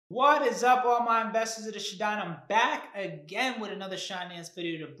What is up, all my investors of the Shaddai? I'm back again with another HINANCE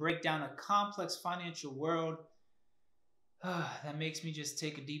video to break down a complex financial world. That makes me just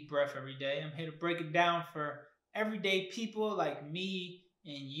take a deep breath every day. I'm here to break it down for everyday people like me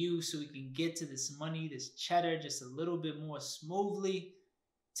and you so we can get to this money, this cheddar, just a little bit more smoothly.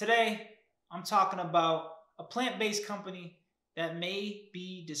 Today, I'm talking about a plant-based company that may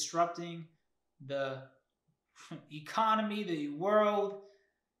be disrupting the economy, the world.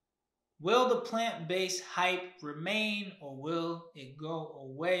 Will the plant-based hype remain or will it go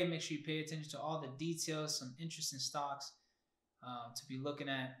away? Make sure you pay attention to all the details, some interesting stocks to be looking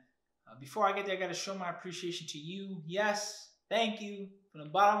at. Before I get there, I got to show my appreciation to you. Yes, thank you. From the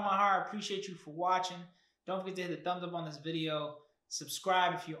bottom of my heart, I appreciate you for watching. Don't forget to hit the thumbs up on this video.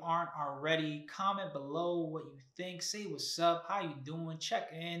 Subscribe if you aren't already. Comment below what you think. Say what's up. How you doing?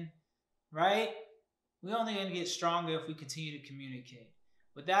 Check in, right? We're only going to get stronger if we continue to communicate.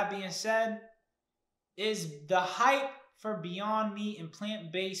 With that being said, is the hype for Beyond Meat and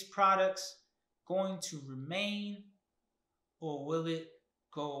plant-based products going to remain or will it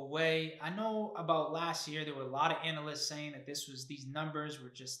go away? I know about last year, there were a lot of analysts saying that these numbers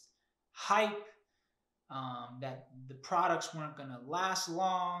were just hype, that the products weren't going to last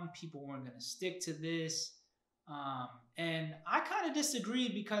long, people weren't going to stick to this. And I kind of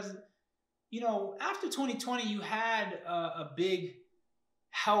disagreed because, after 2020, you had a big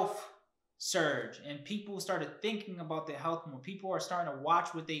health surge and people started thinking about their health more. People are starting to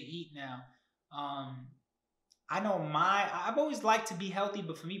watch what they eat now. I know I've always liked to be healthy,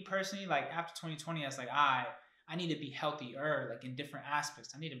 but for me personally, like after 2020, I was like, I need to be healthier, like in different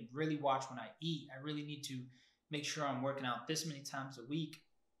aspects. I need to really watch when I eat. I really need to make sure I'm working out this many times a week,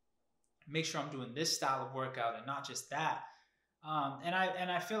 make sure I'm doing this style of workout and not just that. And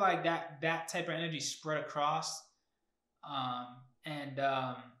I feel like that type of energy spread across.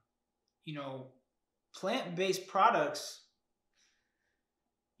 Plant-based products,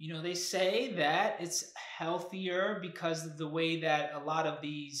 they say that it's healthier because of the way that a lot of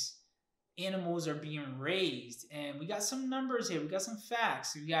these animals are being raised. And we got some numbers here. We got some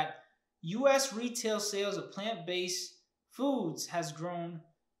facts. We got U.S. retail sales of plant-based foods has grown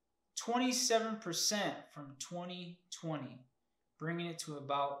 27% from 2020, bringing it to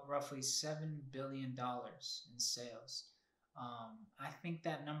about roughly $7 billion in sales. I think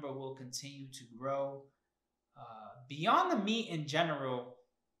that number will continue to grow. Beyond the meat in general,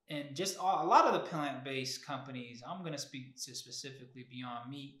 and just a lot of the plant-based companies, I'm going to speak to specifically Beyond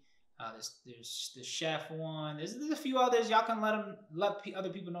Meat. There's the Chef one. There's a few others. Y'all can let other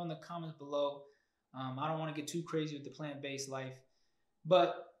people know in the comments below. I don't want to get too crazy with the plant-based life.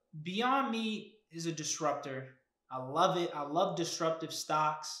 But Beyond Meat is a disruptor. I love it. I love disruptive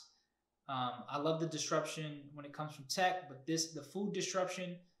stocks. I love the disruption when it comes from tech, but the food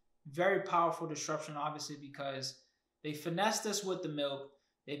disruption, very powerful disruption, obviously, because they finessed us with the milk.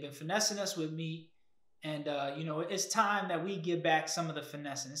 They've been finessing us with meat. And, it's time that we give back some of the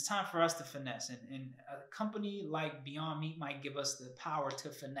finessing. It's time for us to finesse. And a company like Beyond Meat might give us the power to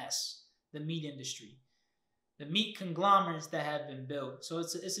finesse the meat industry, the meat conglomerates that have been built. So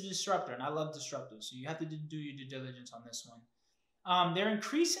it's a disruptor, and I love disruptors. So you have to do your due diligence on this one. They're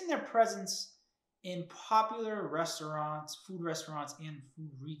increasing their presence in popular restaurants, food restaurants, and food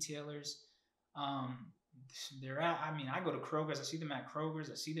retailers. I go to Kroger's. I see them at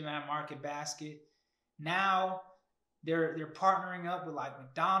Kroger's. I see them at Market Basket. Now they're partnering up with like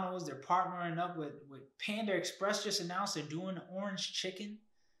McDonald's. They're partnering up with Panda Express. Just announced they're doing orange chicken.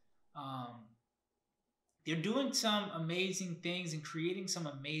 They're doing some amazing things and creating some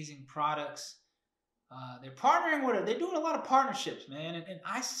amazing products. They're partnering with it. They're doing a lot of partnerships, man. And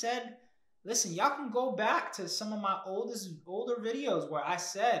I said, listen, y'all can go back to some of my older videos where I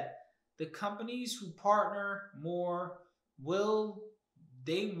said the companies who partner more will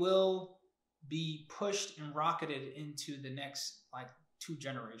be pushed and rocketed into the next like 2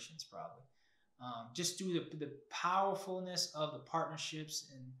 generations probably. Just due to the powerfulness of the partnerships,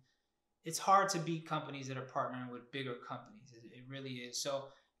 and it's hard to beat companies that are partnering with bigger companies. It really is. So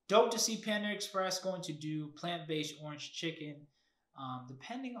dope to see Panda Express going to do plant-based orange chicken,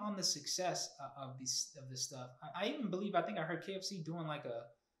 depending on the success of this stuff. I think I heard KFC doing like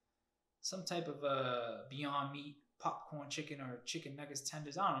some type of Beyond Meat popcorn chicken or chicken nuggets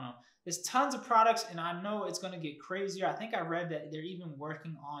tenders. I don't know. There's tons of products, and I know it's going to get crazier. I think I read that they're even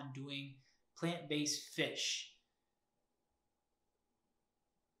working on doing plant-based fish.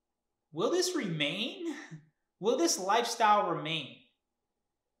 Will this remain? Will this lifestyle remain?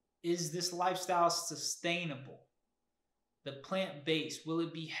 Is this lifestyle sustainable? The plant-based, will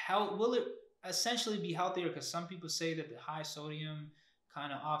it essentially be healthier? Because some people say that the high sodium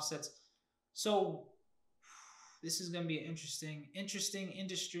kind of offsets. So this is going to be an interesting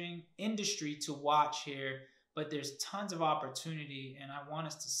industry to watch here, but there's tons of opportunity, and I want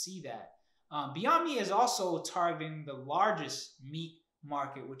us to see that. Beyond Meat is also targeting the largest meat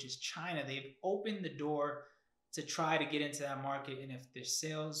market, which is China. They've opened the door to try to get into that market, and if their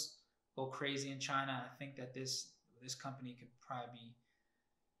sales go crazy in China, I think that this company can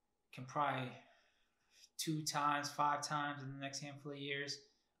probably 2 times, 5 times in the next handful of years.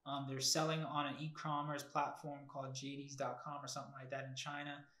 They're selling on an e-commerce platform called JDs.com or something like that in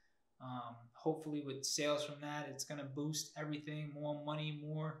China. Hopefully with sales from that, it's going to boost everything, more money,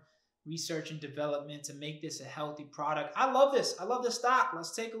 more research and development to make this a healthy product. I love this. I love the stock.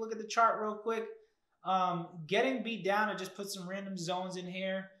 Let's take a look at the chart real quick. Getting beat down, I just put some random zones in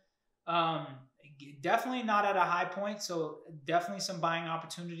here. Definitely not at a high point, so definitely some buying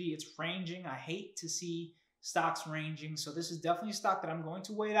opportunity. It's ranging. I hate to see stocks ranging, so this is definitely a stock that I'm going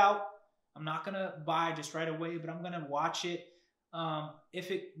to wait out. I'm not going to buy just right away, but I'm going to watch it.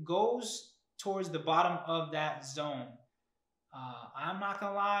 If it goes towards the bottom of that zone, I'm not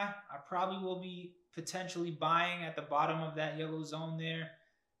going to lie, I probably will be potentially buying at the bottom of that yellow zone there.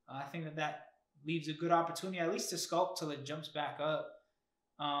 I think that leaves a good opportunity, at least to scalp till it jumps back up.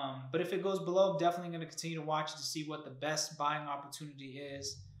 But if it goes below, I'm definitely going to continue to watch it to see what the best buying opportunity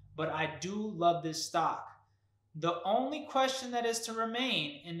is. But I do love this stock. The only question that is to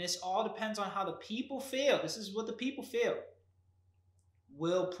remain, and this all depends on how the people feel. This is what the people feel.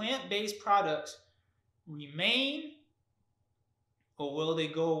 Will plant-based products remain, or will they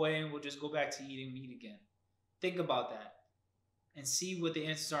go away and we'll just go back to eating meat again? Think about that and see what the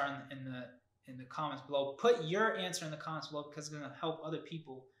answers are in the comments below. Put your answer in the comments below, because it's going to help other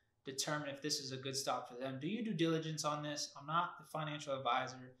people determine if this is a good stock for them. Do your due diligence on this. I'm not the financial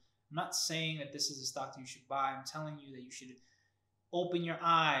advisor. I'm not saying that this is a stock that you should buy. I'm telling you that you should open your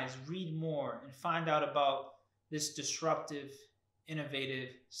eyes, read more, and find out about this disruptive,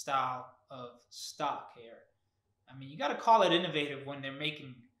 innovative style of stock here. I mean, you got to call it innovative when they're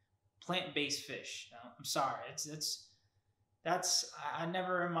making plant-based fish. I'm sorry. I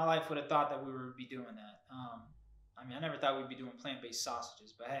never in my life would have thought that we would be doing that. I mean, I never thought we'd be doing plant-based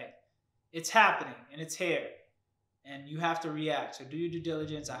sausages, but hey, it's happening and it's here, and you have to react. So do your due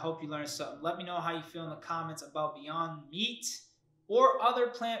diligence. I hope you learned something. Let me know how you feel in the comments about Beyond Meat or other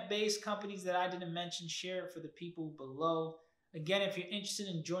plant-based companies that I didn't mention. Share it for the people below. Again, if you're interested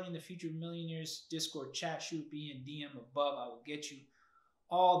in joining the Future Millionaires Discord chat, shoot me in DM above. I will get you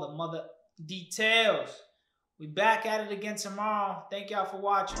all the mother details. We back at it again tomorrow. Thank y'all for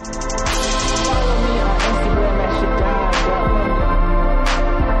watching. Follow me on Instagram at shaddaipenamgmt.